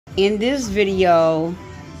In this video,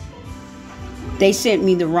 they sent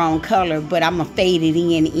me the wrong color, but I'm going to fade it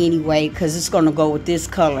in anyway because it's going to go with this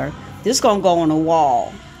color. This is going to go on the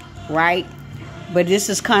wall, right? But this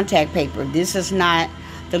is contact paper. This is not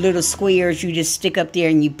the little squares you just stick up there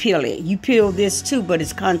and you peel it. You peel this too, but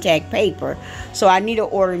it's contact paper. So I need to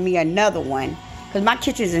order me another one because my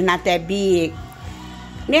kitchen is not that big.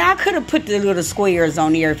 Now, I could have put the little squares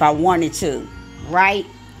on there if I wanted to, right?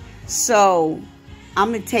 So I'm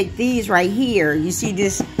going to take these right here. You see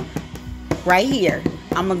this right here?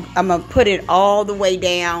 I'm gonna put it all the way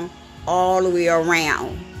down, all the way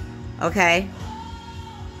around, okay?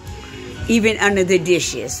 Even under the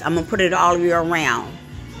dishes, I'm gonna put it all the way around.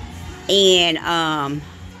 And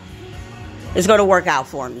it's gonna work out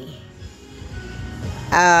for me.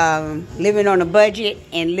 Living on a budget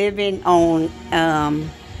and living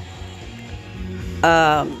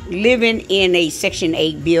in a Section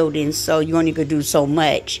 8 building, so you only could do so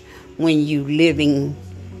much when you living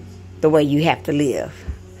the way you have to live.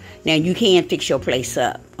 Now, you can fix your place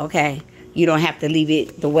up, okay? You don't have to leave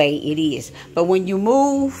it the way it is. But when you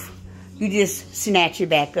move, you just snatch it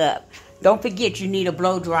back up. Don't forget you need a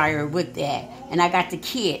blow dryer with that. And I got the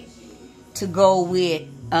kit to go with,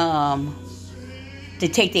 to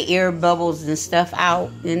take the air bubbles and stuff out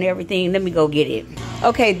and everything. Let me go get it.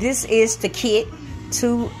 Okay, this is the kit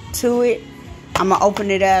to it. I'm gonna open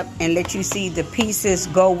it up and let you see the pieces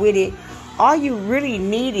go with it. All you really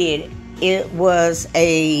needed, it was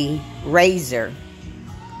a razor,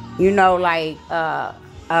 you know, like a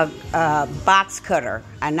box cutter,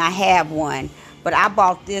 and I have one, but I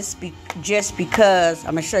bought this just because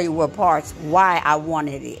I'm gonna show you what parts, why I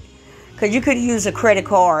wanted it, because you could use a credit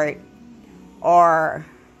card or,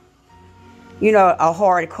 you know, a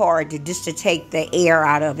hard card just to take the air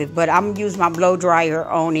out of it, but I'm gonna use my blow dryer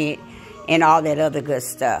on it and all that other good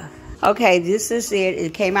stuff. Okay, this is it.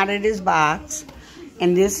 It came out of this box,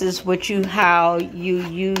 and this is how you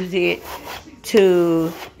use it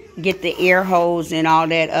to get the air hose and all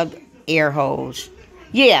that other air hose.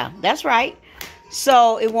 Yeah, that's right.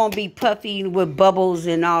 So it won't be puffy with bubbles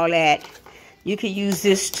and all that. You can use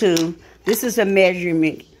this too. This is a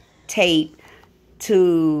measurement tape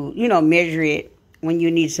to, you know, measure it when you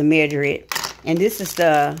need to measure it. And this is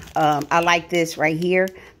the, I like this right here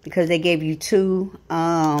because they gave you two,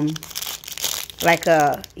 yeah,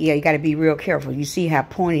 you got to be real careful. You see how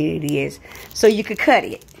pointy it is. So you could cut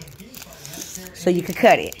it.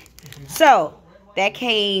 So that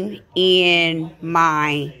came in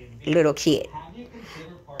my little kit.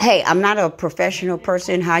 Hey, I'm not a professional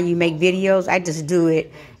person, how you make videos. I just do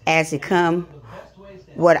it as it come.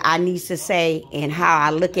 What I need to say and how I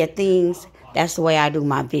look at things, that's the way I do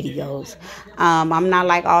my videos. I'm not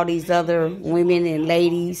like all these other women and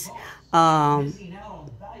ladies.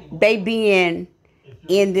 They being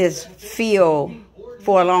in this field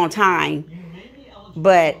for a long time,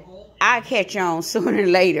 but I catch on sooner or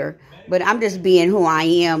later. But I'm just being who I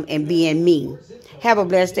am and being me. Have a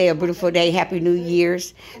blessed day, a beautiful day. Happy New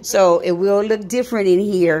Year's. So it will look different in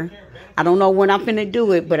here. I don't know when I'm going to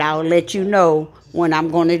do it, but I'll let you know when I'm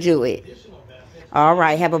going to do it. All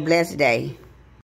right. Have a blessed day.